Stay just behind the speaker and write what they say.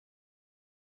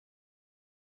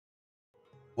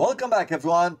Welcome back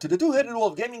everyone to the Two-Headed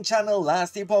Wolf Gaming channel,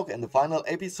 last Epoch and the final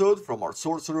episode from our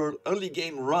Sorcerer early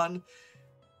game run.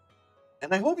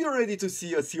 And I hope you're ready to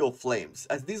see a Sea of Flames,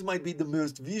 as this might be the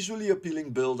most visually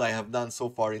appealing build I have done so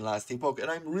far in last Epoch, and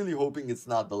I'm really hoping it's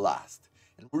not the last.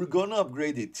 And we're gonna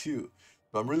upgrade it too,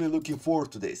 so I'm really looking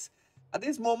forward to this. At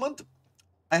this moment,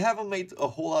 I haven't made a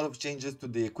whole lot of changes to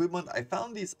the equipment. I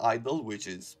found this idol, which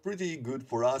is pretty good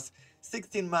for us.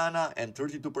 16 mana and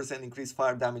 32% increased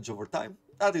fire damage over time.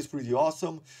 That is pretty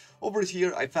awesome. Over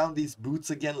here, I found these boots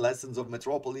again, Lessons of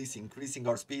Metropolis, increasing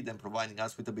our speed and providing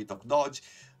us with a bit of dodge.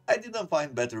 I didn't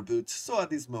find better boots, so at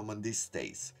this moment this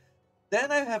stays.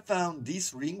 Then I have found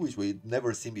this ring, which we've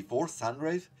never seen before,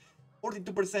 Sunrave.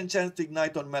 42% chance to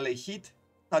ignite on melee hit,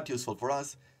 not useful for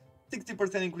us.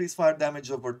 60% increased fire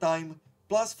damage over time,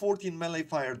 plus 14 melee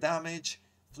fire damage.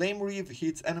 Flame Reeve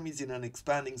hits enemies in an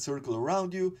expanding circle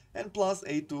around you, and plus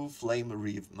 8 to Flame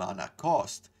Reeve mana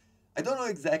cost. I don't know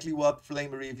exactly what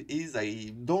Flame Reeve is.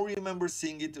 I don't remember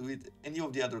seeing it with any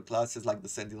of the other classes like the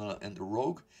Sentinel and the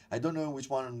Rogue. I don't know which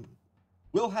one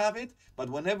will have it, but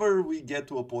whenever we get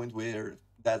to a point where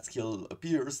that skill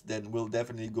appears, then we're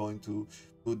definitely going to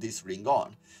put this ring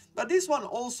on. But this one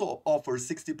also offers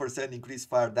 60% increased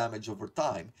fire damage over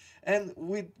time, and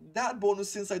with that bonus,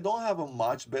 since I don't have a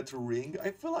much better ring,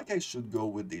 I feel like I should go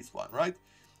with this one, right?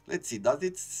 Let's see, does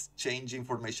it change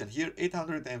information here?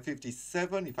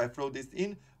 857, if I throw this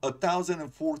in,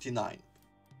 1049.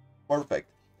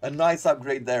 Perfect. A nice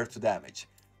upgrade there to damage.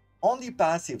 On the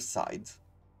passive side,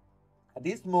 at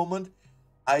this moment,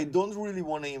 I don't really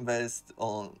want to invest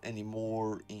on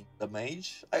anymore in the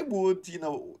Mage. I would,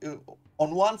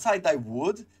 on one side I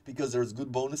would, because there's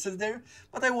good bonuses there,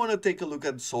 but I want to take a look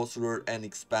at Sorcerer and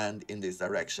expand in this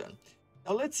direction.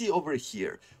 Now let's see over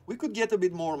here. We could get a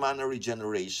bit more mana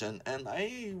regeneration, and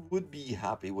I would be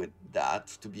happy with that,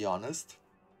 to be honest.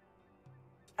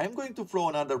 I'm going to throw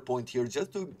another point here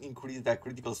just to increase that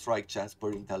critical strike chance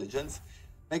per intelligence.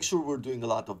 Make sure we're doing a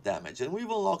lot of damage. And we've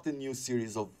unlocked a new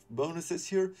series of bonuses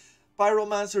here.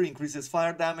 Pyromancer increases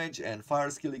fire damage, and fire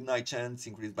skill ignite chance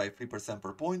increased by 3%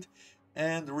 per point.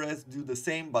 And the rest do the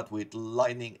same, but with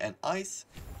lightning and ice.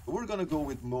 So we're gonna go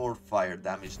with more fire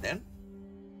damage then.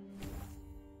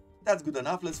 That's good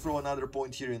enough. Let's throw another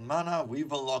point here in mana.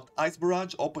 We've unlocked Ice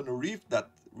Barrage. Open a rift that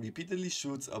repeatedly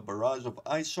shoots a barrage of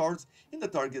ice shards in the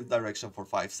target's direction for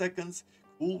 5 seconds.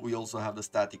 Cool. We also have the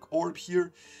static orb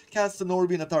here. Cast an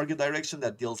orb in a target direction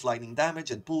that deals lightning damage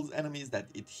and pulls enemies that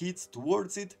it hits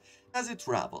towards it as it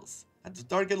travels. At the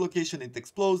target location, it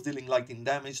explodes, dealing lightning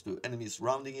damage to enemies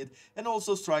surrounding it, and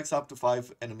also strikes up to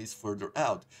 5 enemies further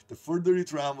out. The further it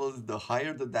travels, the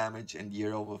higher the damage and the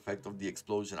area of effect of the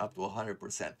explosion, up to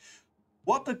 100%.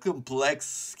 What a complex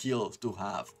skill to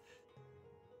have.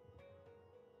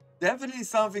 Definitely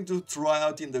something to try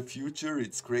out in the future.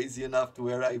 It's crazy enough to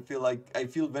where I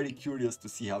feel very curious to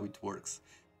see how it works.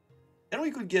 And we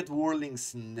could get Whirling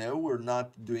Snow. We're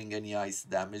not doing any ice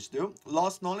damage though.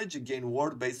 Lost Knowledge, you gain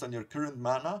ward based on your current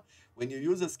mana when you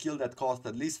use a skill that costs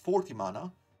at least 40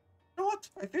 mana. You know what?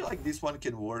 I feel like this one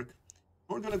can work.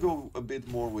 We're gonna go a bit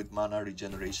more with mana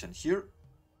regeneration here.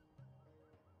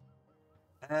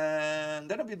 And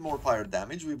then a bit more fire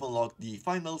damage. We've unlocked the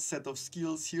final set of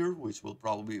skills here, which will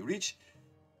probably reach.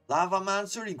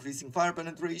 Lavamancer, increasing fire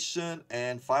penetration,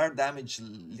 and fire damage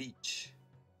leech.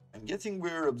 I'm guessing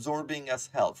we're absorbing as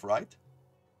health, right?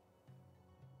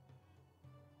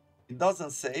 It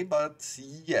doesn't say, but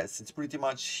yes, it's pretty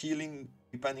much healing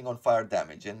depending on fire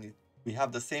damage. And we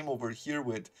have the same over here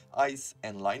with ice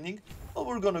and lightning. But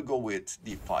we're gonna go with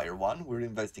the fire one. We're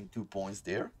investing 2 points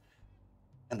there.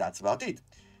 And that's about it.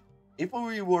 If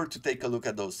we were to take a look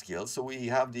at those skills, so we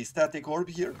have the static orb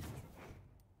here.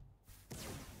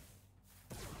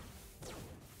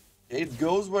 It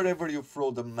goes wherever you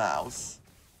throw the mouse.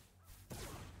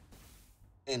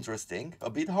 Interesting. A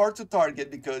bit hard to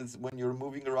target because when you're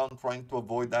moving around trying to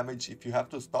avoid damage, if you have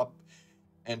to stop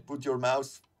and put your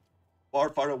mouse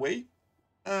far away,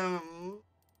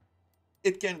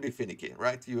 it can be finicky,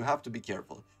 right? You have to be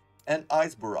careful. And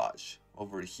Ice Barrage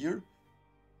over here.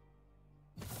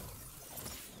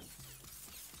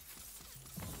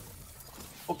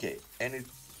 Okay, and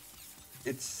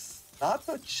it's not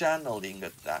a channeling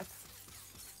attack.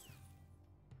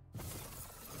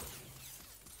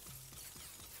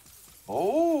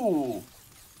 Oh,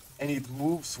 and it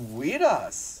moves with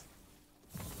us.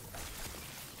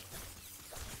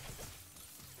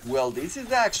 Well, this is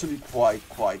actually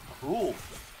quite cool.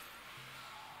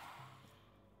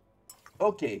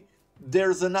 Okay,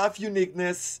 there's enough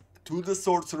uniqueness to the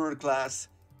Sorcerer class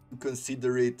to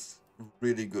consider it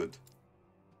really good.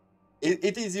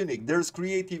 It is unique. There's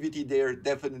creativity there,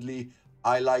 definitely.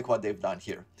 I like what they've done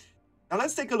here. Now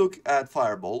let's take a look at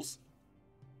fireballs.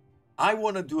 I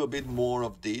want to do a bit more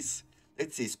of this.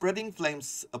 Let's see, spreading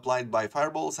flames applied by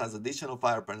fireballs has additional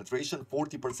fire penetration,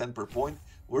 40% per point.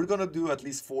 We're gonna do at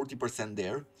least 40%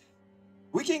 there.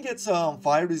 We can get some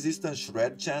fire resistance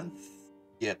shred chance.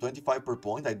 Yeah, 25 per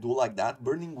point, I do like that.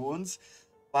 Burning wounds.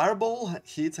 Fireball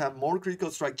hits have more critical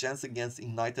strike chance against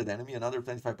ignited enemy, another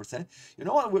 25%. You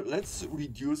know what, let's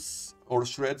reduce or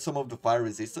shred some of the fire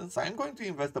resistance. I'm going to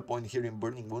invest a point here in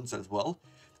burning wounds as well.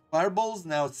 Fireballs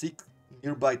now seek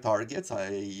nearby targets,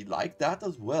 I like that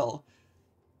as well.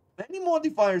 Many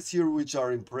modifiers here which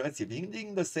are impressive.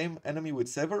 Hitting the same enemy with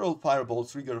several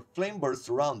fireballs trigger flame bursts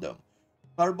around them.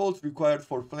 Fireballs required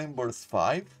for flame burst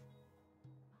 5.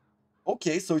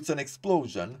 Okay, so it's an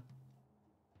explosion.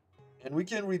 And we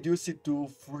can reduce it to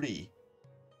 3.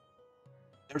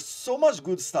 There's so much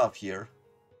good stuff here.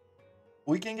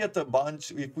 We can get a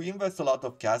bunch. If we invest a lot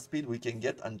of cast speed, we can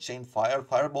get Unchained Fire.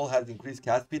 Fireball has increased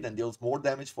cast speed and deals more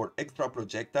damage for extra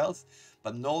projectiles,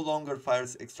 but no longer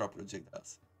fires extra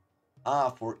projectiles.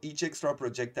 Ah, for each extra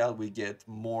projectile we get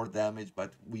more damage,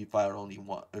 but we fire only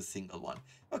a single one.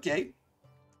 Okay,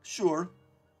 sure.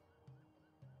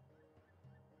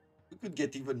 We could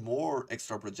get even more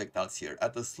extra projectiles here.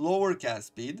 At a slower cast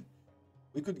speed,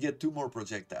 we could get 2 more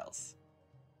projectiles.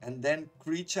 And then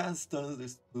crit chance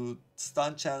turns to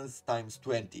stun chance times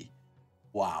 20.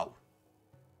 Wow.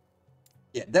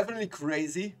 Yeah, definitely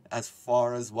crazy as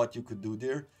far as what you could do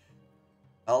there.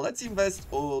 Let's invest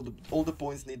all the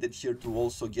points needed here to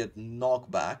also get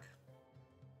knockback.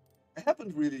 I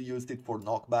haven't really used it for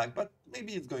knockback, but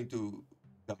maybe it's going to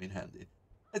come in handy.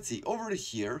 Let's see, over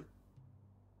here.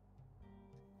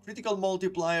 Critical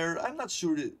multiplier, I'm not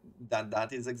sure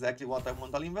that is exactly what I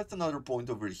want. I'll invest another point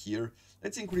over here.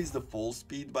 Let's increase the fall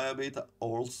speed by a bit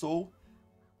also.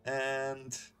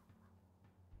 And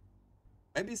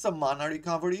maybe some mana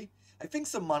recovery. I think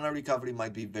some mana recovery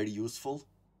might be very useful.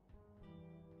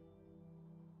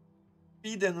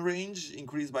 Speed and range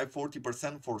increased by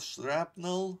 40% for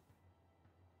shrapnel.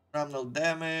 Shrapnel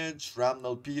damage,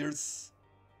 shrapnel pierce.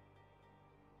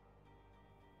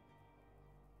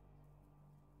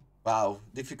 Wow,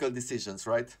 difficult decisions,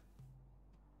 right?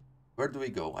 Where do we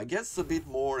go? I guess a bit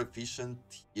more efficient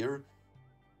here.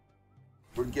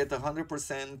 We'll get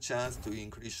 100% chance to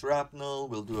increase shrapnel.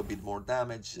 We'll do a bit more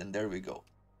damage, and there we go.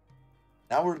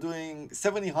 Now we're doing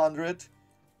 700.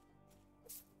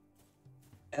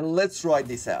 And let's try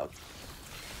this out.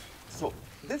 So,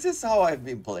 this is how I've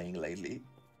been playing lately.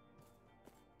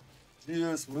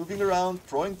 Just moving around,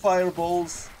 throwing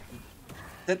fireballs,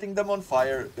 setting them on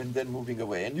fire, and then moving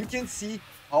away. And you can see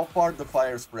how far the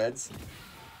fire spreads.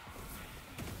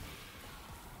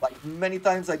 Like, many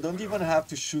times I don't even have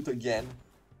to shoot again.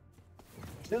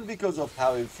 Just because of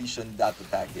how efficient that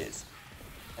attack is.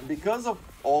 And because of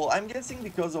all, I'm guessing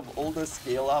because of all the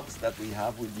scale ups that we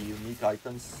have with the unique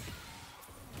items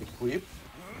equipped,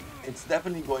 it's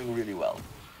definitely going really well.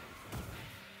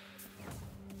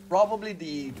 Probably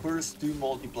the first 2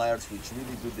 multipliers which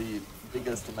really do the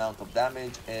biggest amount of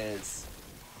damage is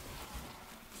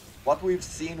what we've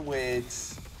seen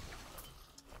with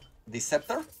the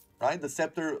Scepter, right? The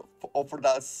Scepter offered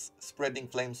us spreading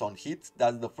flames on hit.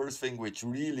 That's the first thing which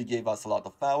really gave us a lot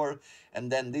of power.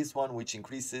 And then this one which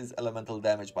increases elemental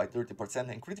damage by 30%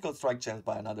 and critical strike chance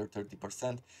by another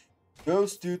 30%.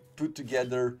 Those two put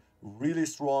together, really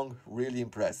strong, really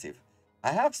impressive.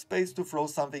 I have space to throw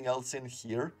something else in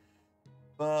here,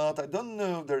 but I don't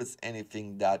know if there's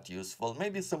anything that useful.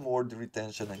 Maybe some ward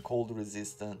retention and cold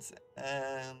resistance,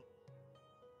 and...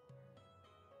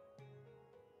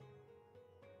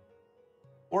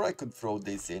 or I could throw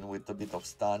this in with a bit of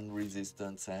stun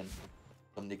resistance and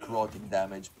some necrotic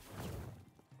damage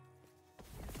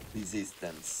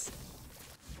resistance.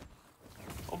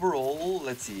 Overall,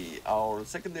 let's see, our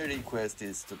secondary quest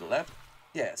is to the left.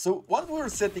 Yeah, so once we're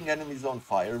setting enemies on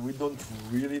fire, we don't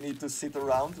really need to sit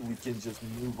around. We can just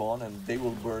move on and they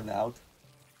will burn out.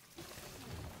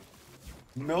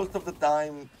 Most of the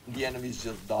time, the enemies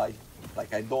just die.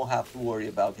 Like, I don't have to worry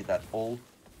about it at all.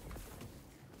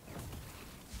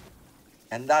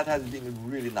 And that has been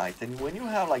really nice. And when you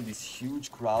have like these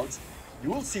huge crowds, you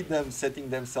will see them setting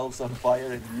themselves on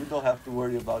fire and you don't have to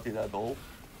worry about it at all.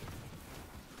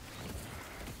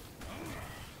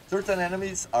 Certain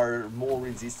enemies are more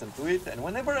resistant to it, and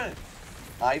whenever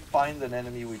I find an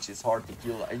enemy which is hard to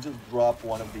kill, I just drop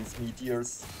one of these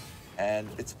meteors and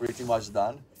it's pretty much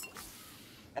done.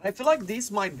 And I feel like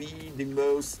this might be the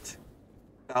most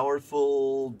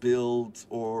powerful build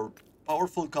or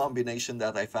powerful combination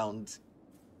that I found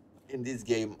in this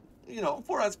game, you know,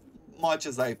 for as much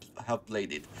as I have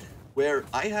played it. where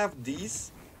I have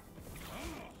these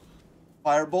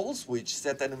fireballs, which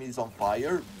set enemies on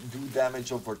fire, do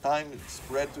damage over time,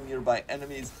 spread to nearby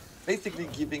enemies, basically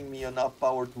giving me enough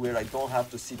power to where I don't have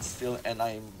to sit still and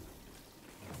I'm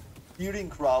clearing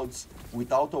crowds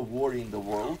without a worry in the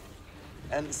world.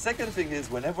 And the second thing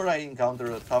is, whenever I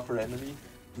encounter a tougher enemy,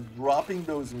 dropping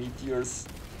those meteors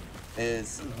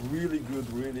is really good,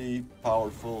 really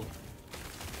powerful.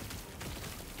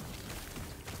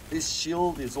 This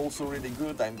shield is also really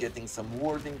good. I'm getting some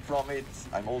warding from it.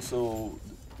 I'm also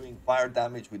doing fire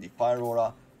damage with the fire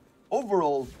aura.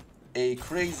 Overall, a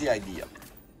crazy idea.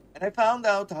 And I found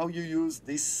out how you use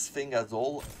this thing as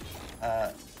well.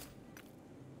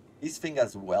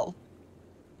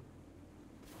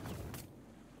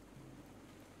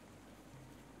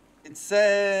 It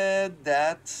said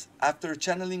that after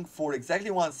channeling for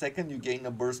exactly 1 second, you gain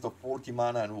a burst of 40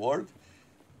 mana and ward.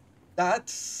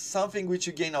 That's something which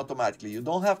you gain automatically. You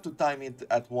don't have to time it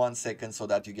at 1 second so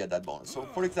that you get that bonus. So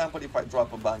for example, if I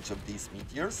drop a bunch of these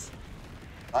meteors,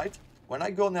 right? When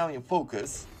I go now in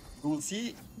focus, you will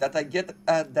see that I get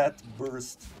that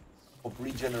burst of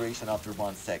regeneration after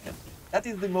 1 second. That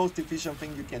is the most efficient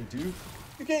thing you can do.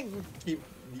 You can keep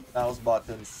the mouse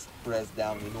buttons pressed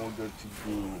down in order to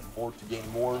do more, to gain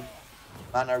more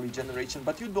mana regeneration,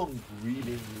 but you don't really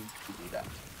need to do that.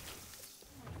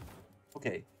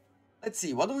 Okay, let's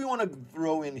see, what do we want to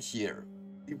throw in here?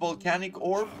 The volcanic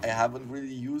orb, I haven't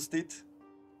really used it.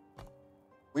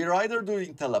 We're either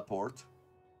doing teleport,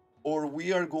 or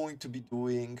we are going to be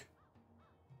doing...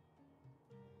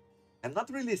 I'm not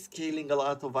really scaling a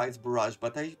lot of Ice Barrage,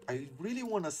 but I really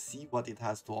want to see what it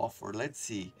has to offer. Let's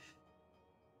see.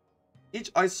 Each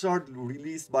Ice Shard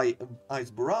released by Ice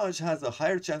Barrage has a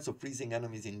higher chance of freezing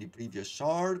enemies in the previous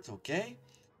shard. Okay.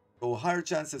 So higher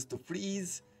chances to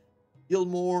freeze, deal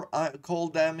more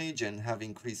cold damage, and have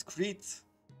increased crit.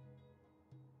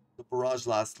 The barrage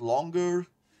lasts longer.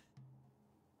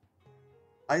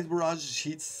 Ice Barrage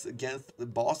hits against the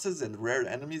bosses and rare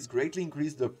enemies greatly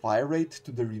increase the fire rate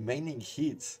to the remaining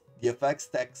hits. The effect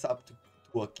stacks up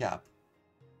to a cap.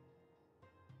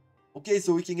 Okay,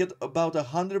 so we can get about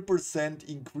 100%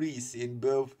 increase in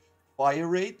both fire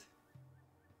rate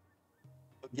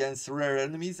against rare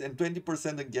enemies and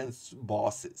 20% against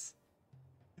bosses.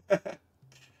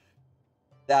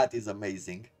 That is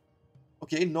amazing.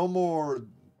 Okay, no more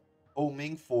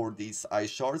homing for these ice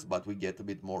shards, but we get a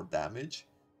bit more damage.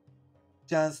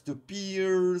 Chance to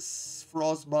pierce,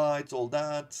 frostbite, all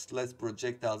that. Less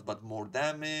projectiles, but more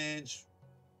damage.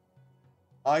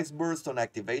 Ice burst on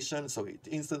activation, so it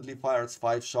instantly fires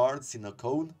 5 shards in a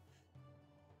cone.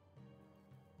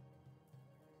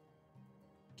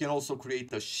 You can also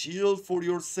create a shield for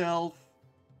yourself.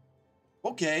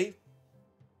 Okay.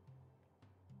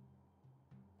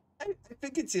 I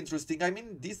think it's interesting. I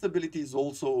mean, this ability is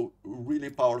also really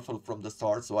powerful from the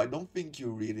start, so I don't think you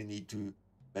really need to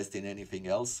invest in anything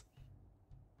else.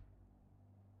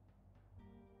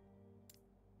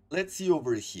 Let's see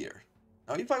over here.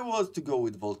 Now, if I was to go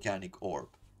with Volcanic Orb,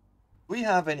 do we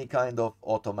have any kind of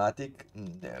automatic?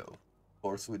 No, of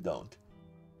course we don't.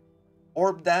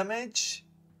 Orb damage,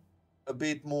 a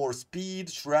bit more speed,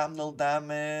 shrapnel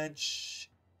damage,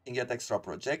 you can get extra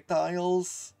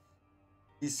projectiles.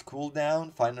 This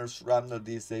cooldown, final shrapnel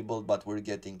disabled, but we're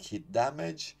getting hit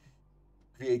damage.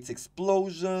 Creates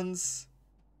explosions.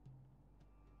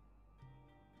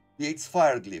 Creates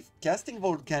fire glyph. Casting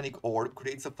Volcanic Orb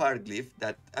creates a fire glyph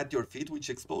that at your feet,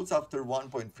 which explodes after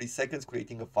 1.3 seconds,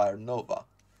 creating a fire nova.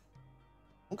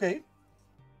 Okay.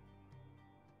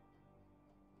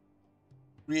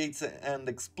 Creates an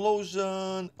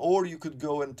explosion, or you could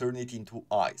go and turn it into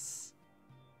ice.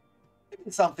 Maybe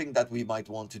something that we might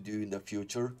want to do in the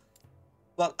future.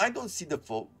 But I don't see the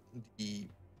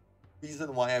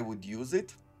reason why I would use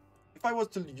it. If I was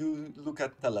to look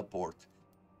at teleport,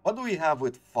 what do we have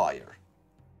with fire?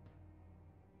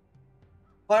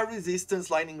 Fire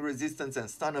resistance, lightning resistance, and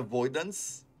stun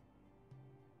avoidance.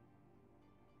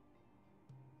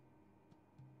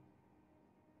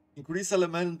 Increase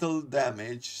elemental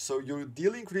damage. So you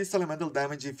deal increased elemental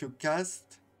damage if you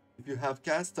have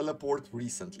cast teleport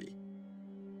recently.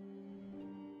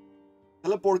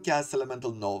 Teleport casts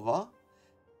elemental nova.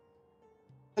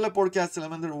 Teleport casts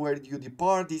elemental where you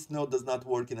depart. This node does not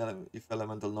work if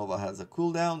elemental nova has a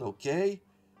cooldown. Okay.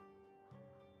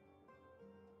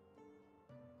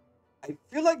 I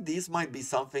feel like this might be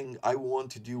something I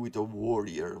want to do with a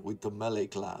warrior, with the melee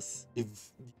class.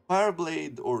 If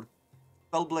Fireblade or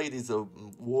Spellblade is a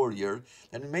warrior,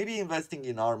 then maybe investing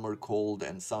in armor cold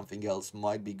and something else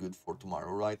might be good for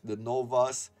tomorrow, right? The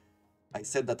novas. I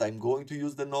said that I'm going to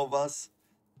use the novas.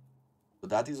 So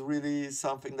that is really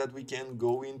something that we can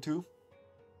go into.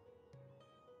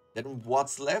 Then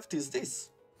what's left is this.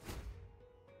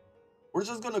 We're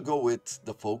just gonna go with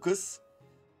the focus.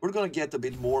 We're gonna get a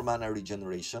bit more mana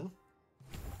regeneration.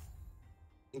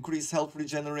 Increase health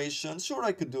regeneration. Sure,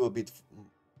 I could do a bit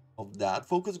of that.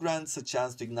 Focus grants a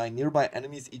chance to ignite nearby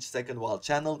enemies each second while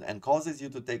channeled and causes you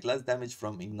to take less damage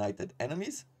from ignited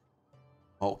enemies.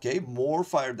 Okay, more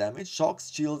fire damage.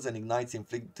 Shocks, chills, and ignites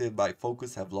inflicted by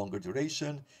focus have longer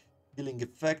duration. Healing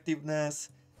effectiveness.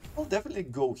 I'll definitely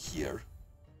go here.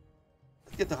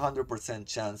 Let's get a 100%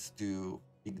 chance to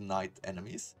ignite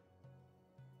enemies.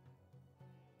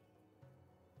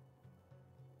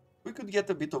 We could get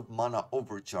a bit of mana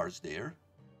overcharge there.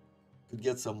 Could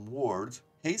get some wards.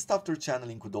 Haste after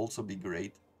channeling could also be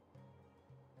great.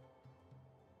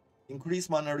 Increase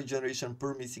mana regeneration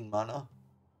per missing mana.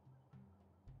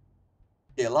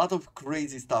 Okay, a lot of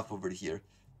crazy stuff over here.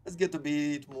 Let's get a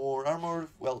bit more armor.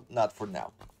 Well, not for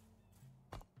now.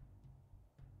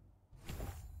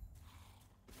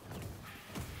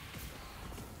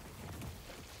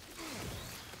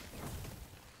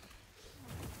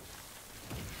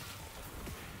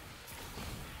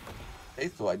 Okay,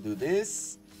 so I do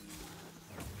this.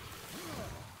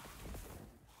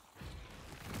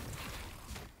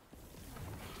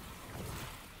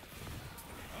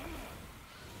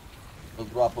 We'll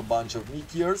drop a bunch of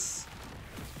meteors.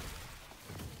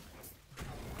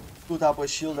 Put up a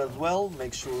shield as well.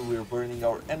 Make sure we're burning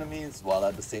our enemies while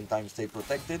at the same time stay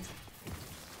protected.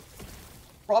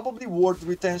 Probably ward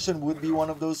retention would be one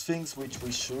of those things which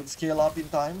we should scale up in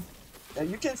time.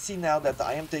 You can see now that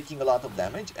I am taking a lot of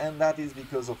damage, and that is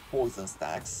because of poison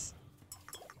stacks.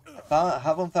 I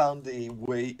haven't found the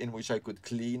way in which I could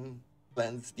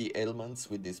cleanse the ailments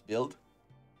with this build.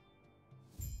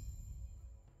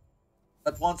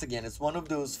 But once again, it's one of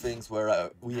those things where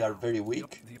we are very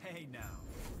weak.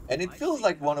 And it feels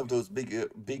like one of those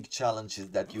big challenges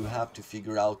that you have to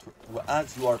figure out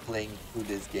as you are playing through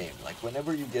this game. Like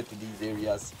whenever you get to these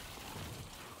areas,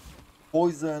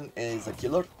 poison is a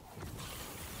killer.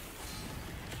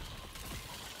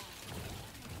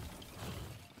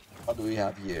 What do we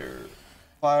have here?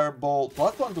 Fireball,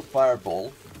 +1 to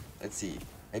fireball. Let's see.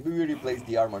 Maybe we replace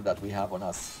the armor that we have on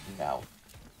us now.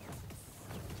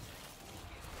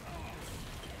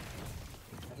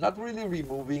 I'm not really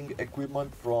removing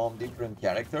equipment from different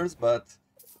characters, but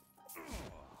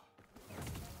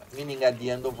meaning at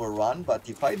the end of a run, but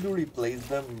if I do replace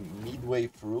them midway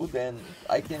through, then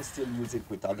I can still use it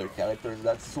with other characters.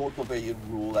 That's sort of a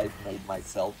rule I've made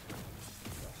myself.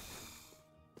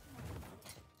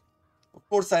 Of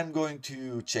course, I'm going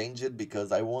to change it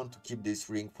because I want to keep this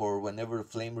ring for whenever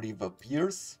Flame Reeve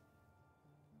appears.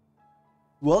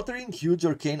 Weltering Huge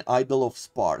Arcane Idol of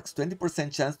Sparks,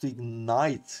 20% chance to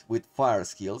ignite with fire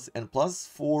skills and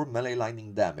 +4 melee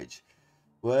lightning damage.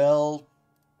 Well,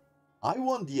 I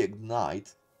want the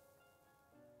ignite.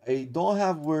 I don't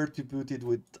have where to put it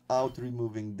without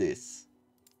removing this.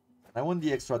 I want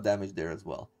the extra damage there as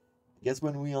well. I guess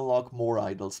when we unlock more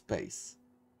idle space.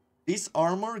 This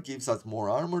armor gives us more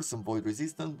armor, some void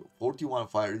resistance, 41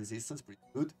 fire resistance, pretty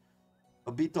good.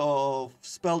 A bit of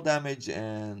spell damage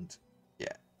and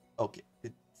yeah, okay.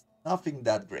 It's nothing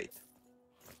that great.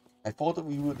 I thought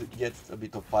we would get a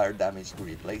bit of fire damage to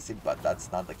replace it, but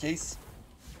that's not the case.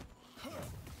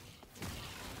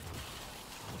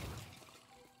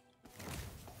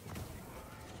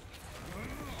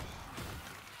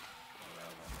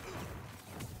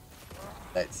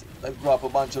 Let's see. Let's drop a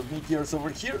bunch of meteors over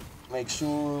here. Make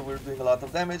sure we're doing a lot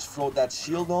of damage. Throw that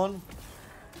shield on.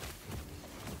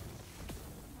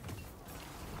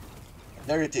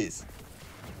 There it is.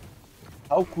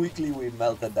 How quickly we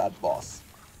melted that boss.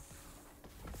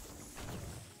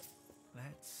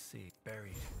 Let's see.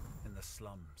 Buried in the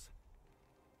slums.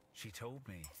 She told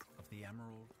me of the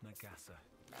Emerald Nagasa.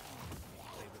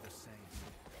 They were the same.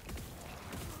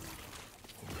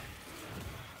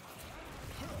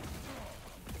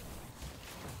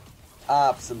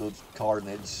 Absolute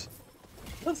carnage.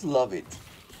 Just love it.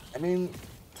 I mean,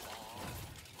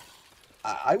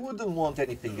 I wouldn't want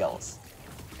anything else.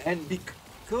 And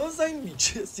because I'm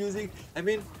just using, I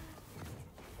mean,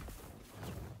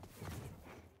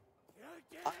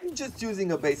 I'm just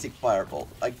using a basic fireball.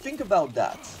 Like, think about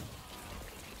that.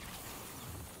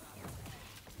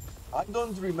 I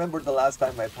don't remember the last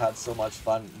time I've had so much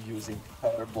fun using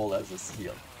fireball as a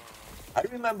skill. I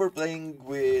remember playing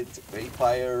with a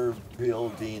fire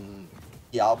build in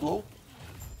Diablo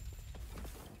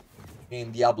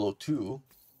 2.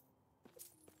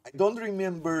 I don't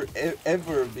remember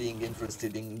ever being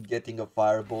interested in getting a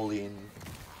fireball in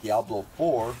Diablo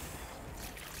 4.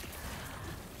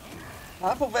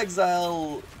 Path of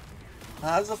Exile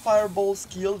has a fireball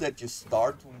skill that you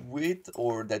start with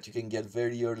or that you can get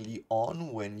very early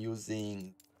on when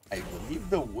using, I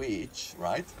believe, the Witch,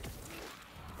 right?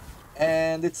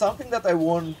 And it's something that I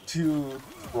want to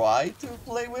try to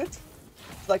play with.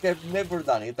 It's like I've never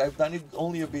done it. I've done it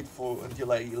only a bit for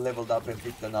until I leveled up and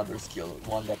picked another skill,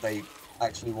 one that I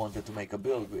actually wanted to make a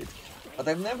build with. But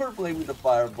I've never played with a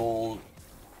fireball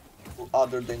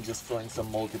other than just throwing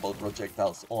some multiple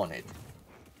projectiles on it.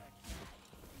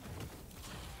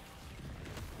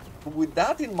 With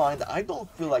that in mind, I don't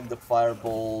feel like the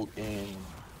fireball in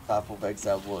Path of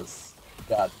Exile was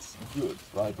that good,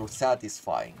 right, or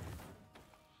satisfying.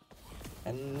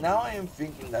 And now I am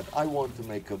thinking that I want to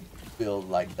make a build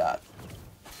like that.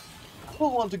 I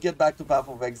will want to get back to Path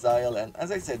of Exile, and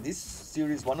as I said, this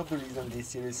series, one of the reasons this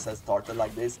series has started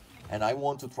like this, and I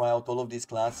want to try out all of these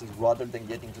classes rather than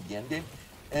getting to the endgame,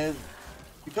 is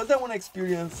because I want to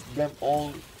experience them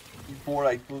all before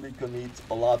I fully commit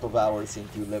a lot of hours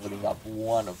into leveling up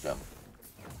one of them.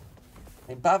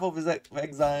 In Path of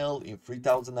Exile, in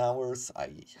 3000 hours, I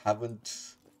haven't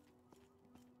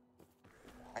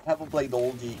played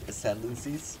all the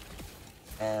ascendancies,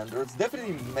 and there's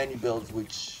definitely many builds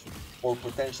or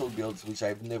potential builds which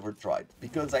I've never tried,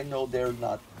 because I know they're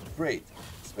not great,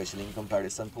 especially in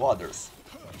comparison to others.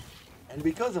 And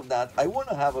because of that, I want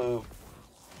to have a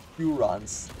few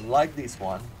runs like this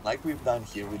one, like we've done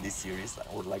here with this series,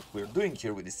 or like we're doing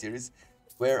here with this series,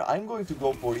 where I'm going to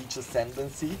go for each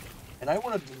ascendancy, and I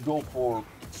want to go for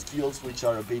skills which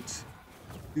are a bit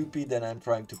stupid and I'm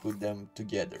trying to put them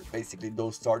together. Basically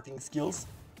those starting skills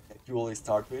that you always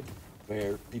start with,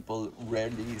 where people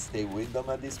rarely stay with them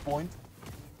at this point.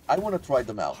 I want to try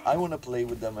them out, I want to play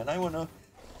with them, and I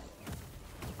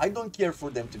don't care for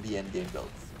them to be endgame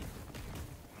builds.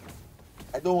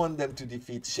 I don't want them to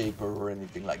defeat Shaper or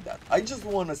anything like that. I just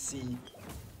want to see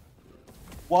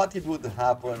what it would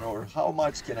happen, or how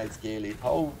much can I scale it,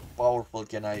 how powerful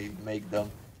can I make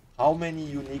them, how many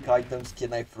unique items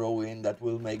can I throw in that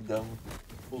will make them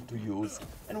cool to use.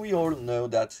 And we all know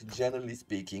that, generally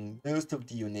speaking, most of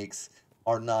the uniques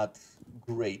are not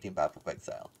great in Path of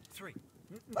Exile.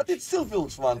 But it still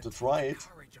feels fun to try it.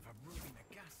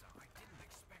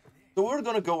 So we're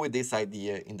gonna go with this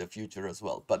idea in the future as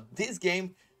well. But this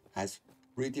game has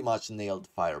pretty much nailed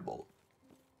Fireball.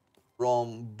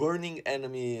 From burning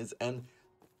enemies,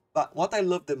 but what I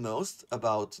love the most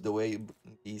about the way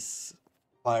this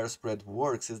fire spread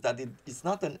works is that it's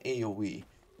not an AoE.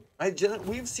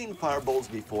 We've seen fireballs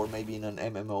before, maybe in an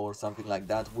MMO or something like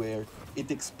that, where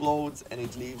it explodes and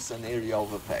it leaves an area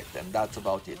of effect, and that's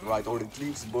about it, right? Or it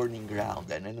leaves burning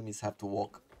ground and enemies have to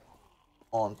walk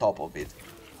on top of it.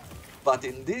 But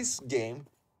in this game,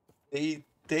 they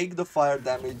take the fire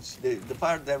damage, the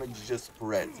fire damage just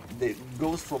spreads. It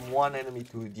goes from one enemy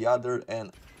to the other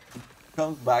and it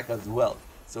comes back as well.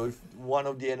 So if one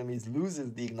of the enemies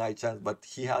loses the ignite chance, but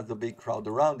he has a big crowd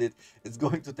around it, it's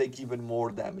going to take even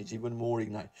more damage, even more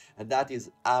ignite. And that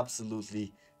is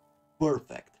absolutely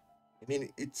perfect. I mean,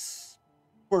 it's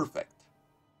perfect.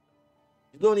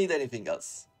 You don't need anything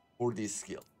else for this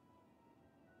skill.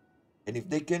 And if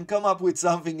they can come up with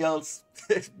something else,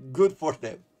 good for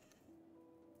them.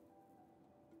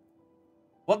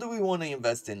 What do we want to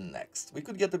invest in next? We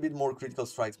could get a bit more critical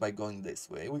strikes by going this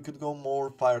way. We could go more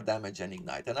fire damage and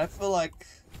ignite. And I feel like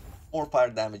more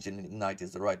fire damage and ignite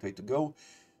is the right way to go.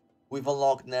 We've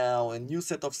unlocked now a new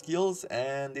set of skills,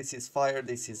 and this is fire,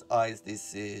 this is ice,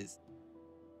 this is...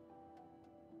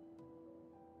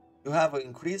 You have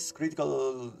increased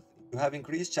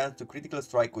chance to critical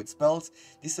strike with spells.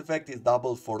 This effect is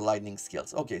doubled for lightning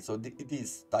skills. Okay, so it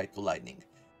is tied to lightning.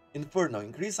 Inferno,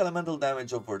 increase elemental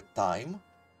damage over time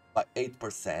by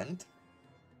 8%.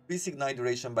 Increase ignite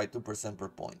duration by 2% per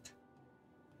point.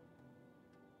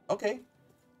 Okay.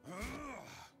 I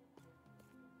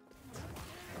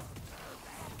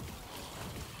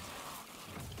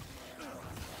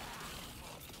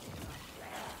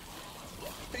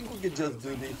think we can just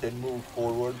do this and move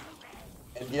forward,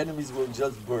 and the enemies will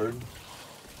just burn.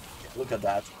 Look at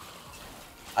that.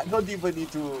 I don't even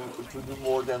need to do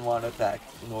more than one attack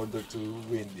in order to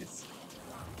win this.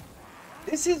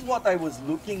 This is what I was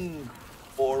looking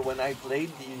for when I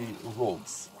played the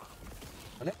rogues.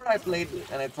 Whenever I played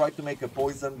and I tried to make a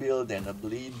poison build and a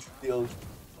bleed build,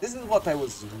 this is what I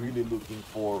was really looking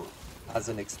for as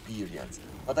an experience.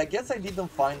 But I guess I didn't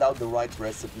find out the right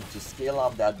recipe to scale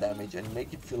up that damage and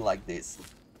make it feel like this.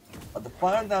 But the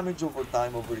fire damage over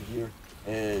time over here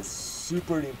is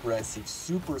super impressive,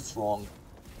 super strong.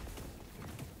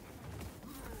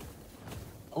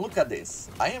 Look at this.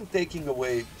 I am taking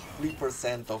away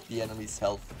 3% of the enemy's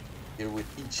health here with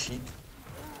each hit.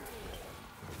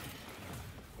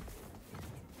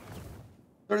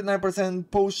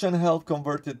 39% potion health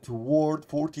converted to ward,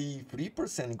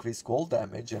 43% increased cold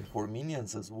damage, and for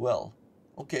minions as well.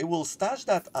 Okay, we'll stash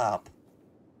that up.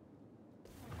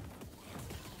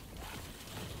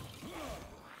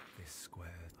 This square,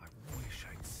 I wish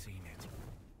I'd seen it.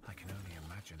 I can only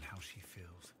imagine how she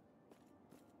feels.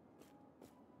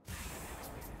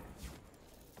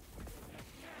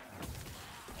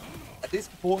 At this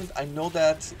point, I know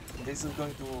that this is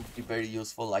going to be very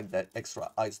useful, like that extra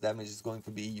ice damage is going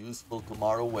to be useful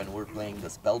tomorrow when we're playing the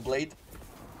Spellblade.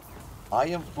 I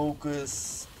am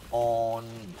focused on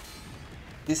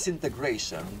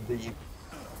disintegration, the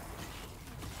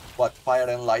fire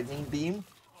and lightning beam.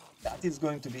 That is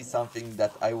going to be something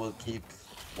that I will keep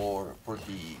for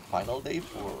the final day,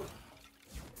 for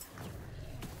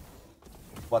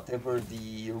whatever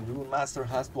the Rune Master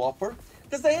has to offer,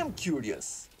 because I am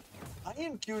curious. I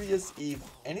am curious if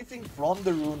anything from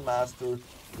the Rune Master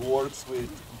works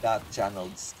with that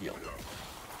channeled skill.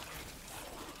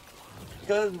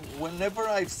 Because whenever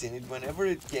I've seen it, whenever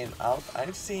it came out,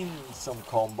 I've seen some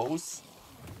combos.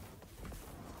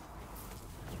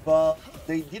 But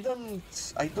they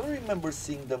didn't... I don't remember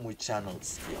seeing them with channeled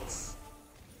skills.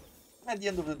 At the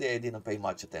end of the day, I didn't pay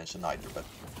much attention either, but...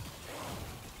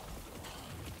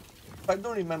 if I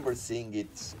don't remember seeing it,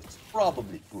 it's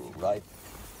probably true, right?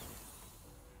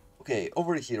 Okay,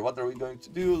 over here, what are we going to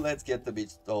do? Let's get a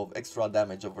bit of extra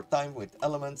damage over time with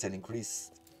elements and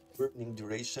increased burning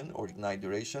duration or ignite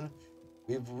duration.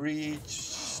 We've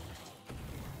reached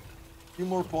 3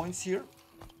 more points here.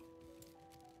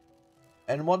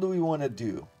 And what do we want to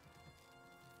do?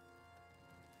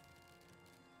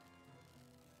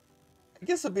 I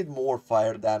guess a bit more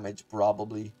fire damage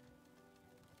probably.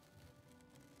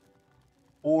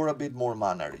 Or a bit more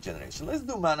mana regeneration. Let's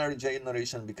do mana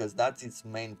regeneration because that's its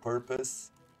main purpose.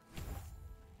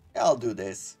 Yeah, I'll do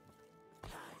this.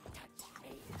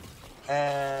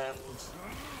 And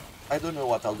I don't know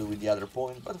what I'll do with the other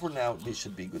point, but for now this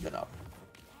should be good enough.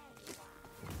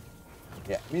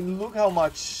 Yeah, I mean, look how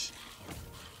much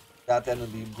that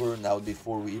enemy burned out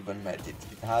before we even met it.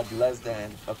 It had less than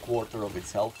a quarter of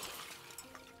its health.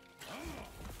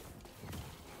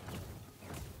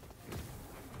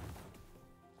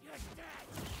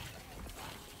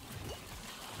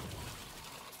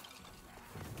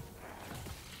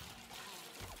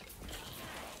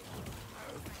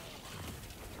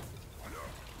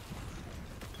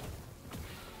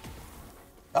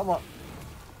 Come on,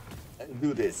 let's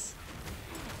do this.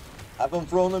 Haven't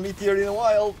thrown a meteor in a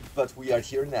while, but we are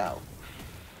here now.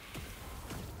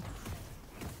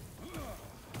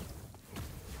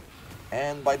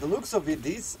 And by the looks of it,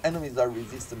 these enemies are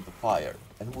resistant to fire,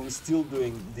 and we're still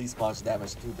doing this much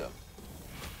damage to them.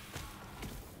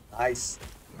 Nice.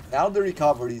 Now the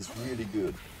recovery is really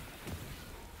good.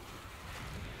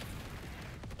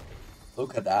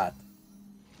 Look at that.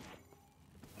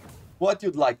 What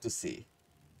you'd like to see.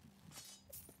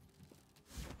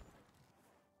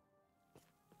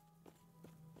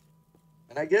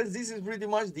 And I guess this is pretty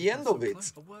much the end of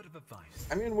it.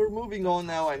 I mean, we're moving on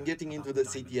now. I'm getting into the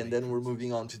city and then we're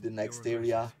moving on to the next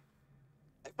area.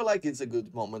 I feel like it's a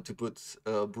good moment to put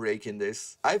a break in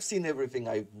this. I've seen everything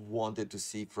I wanted to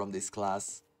see from this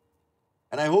class.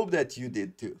 And I hope that you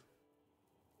did too.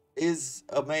 Is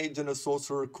a mage and a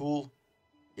sorcerer cool?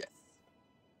 Yes.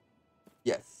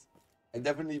 Yes. I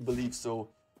definitely believe so.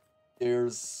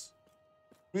 There's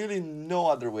really no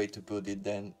other way to put it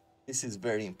than this is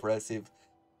very impressive.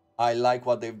 I like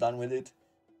what they've done with it,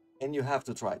 and you have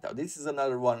to try it out. This is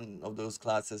another one of those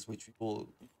classes which people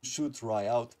should try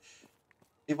out.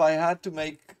 If I had to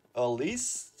make a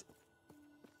list,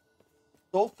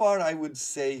 so far I would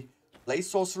say play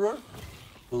Sorcerer,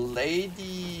 play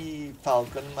the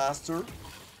Falcon Master,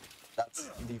 that's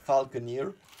the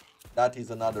Falconeer. That is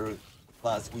another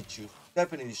class which you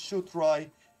definitely should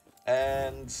try.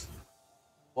 And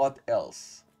what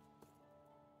else?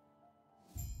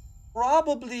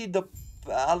 Probably the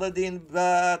Paladin,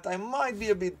 but I might be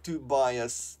a bit too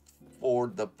biased for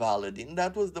the Paladin.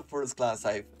 That was the first class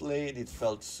I played. It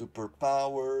felt super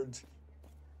powered.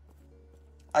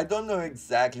 I don't know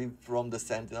exactly from the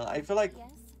Sentinel. I feel like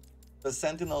the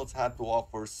Sentinels had to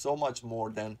offer so much more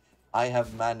than I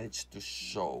have managed to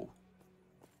show.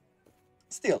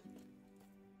 Still,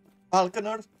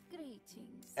 Falconer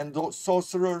and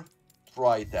Sorcerer,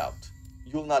 try it out.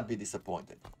 You'll not be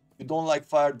disappointed. You don't like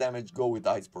fire damage, go with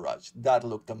Ice Barrage. That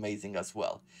looked amazing as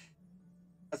well.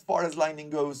 As far as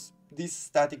lightning goes, this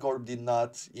static orb did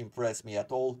not impress me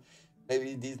at all.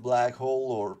 Maybe this black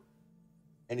hole or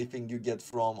anything you get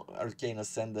from Arcane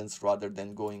Ascendance rather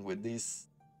than going with this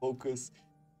focus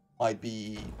might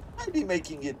be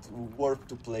making it worth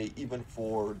to play even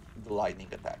for the lightning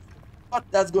attack. But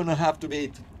that's gonna have to be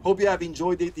it. Hope you have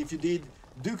enjoyed it. If you did,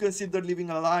 do consider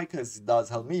leaving a like, as it does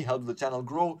help me, help the channel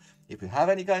grow. If you have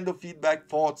any kind of feedback,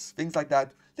 thoughts, things like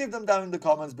that, leave them down in the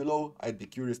comments below. I'd be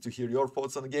curious to hear your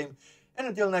thoughts on the game. And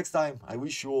until next time, I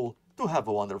wish you all to have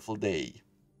a wonderful day.